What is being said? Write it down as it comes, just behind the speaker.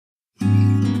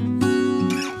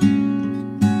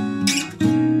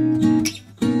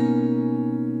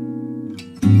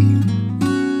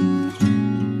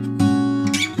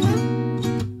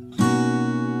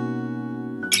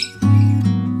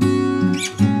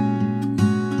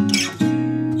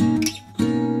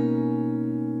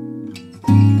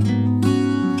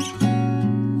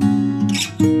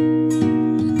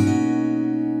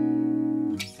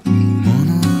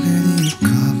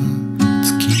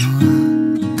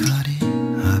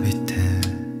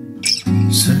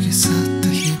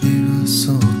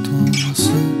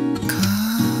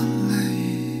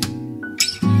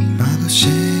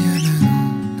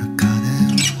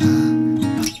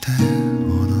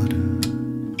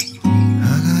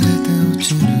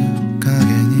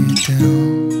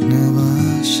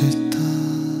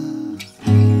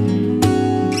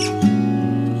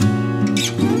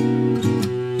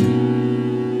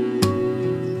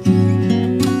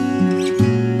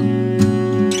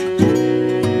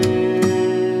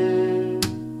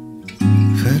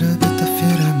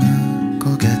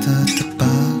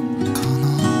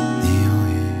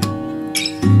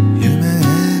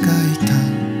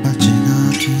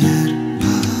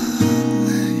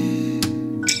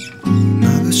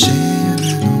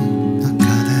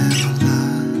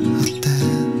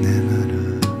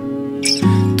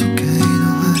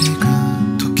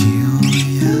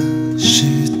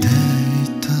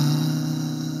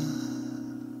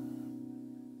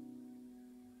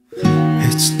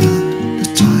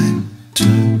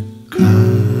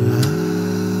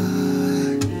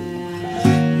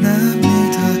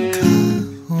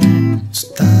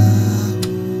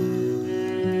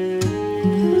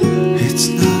It's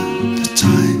not the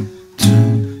time to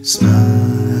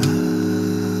smile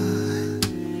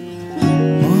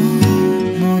も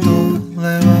う戻れ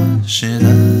はしない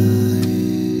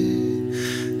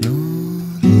の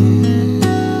に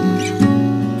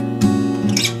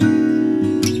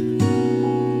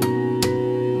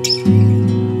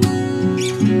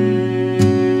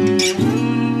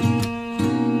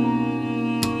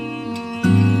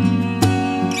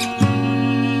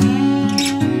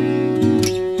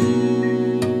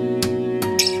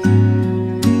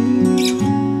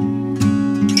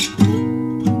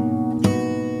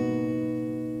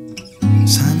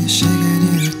寂しげに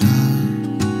歌う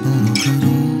モノクロー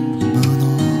ムの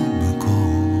向こ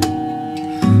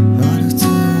うワルツを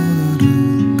踊る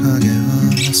影は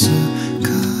なすか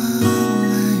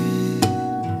れい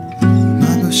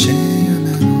眩しい夢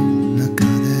の中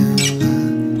で笑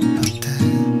って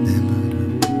眠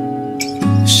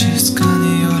る静かに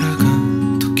夜が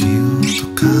時を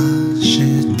溶かし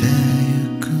て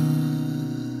ゆく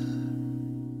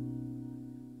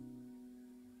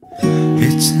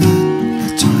It's not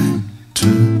time to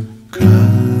cry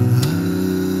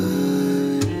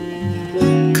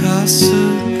かす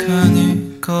かに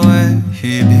声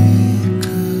響く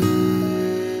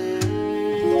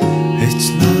It's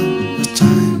not the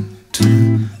time to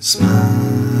smile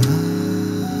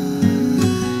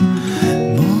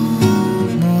もう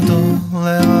戻れ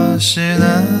はしない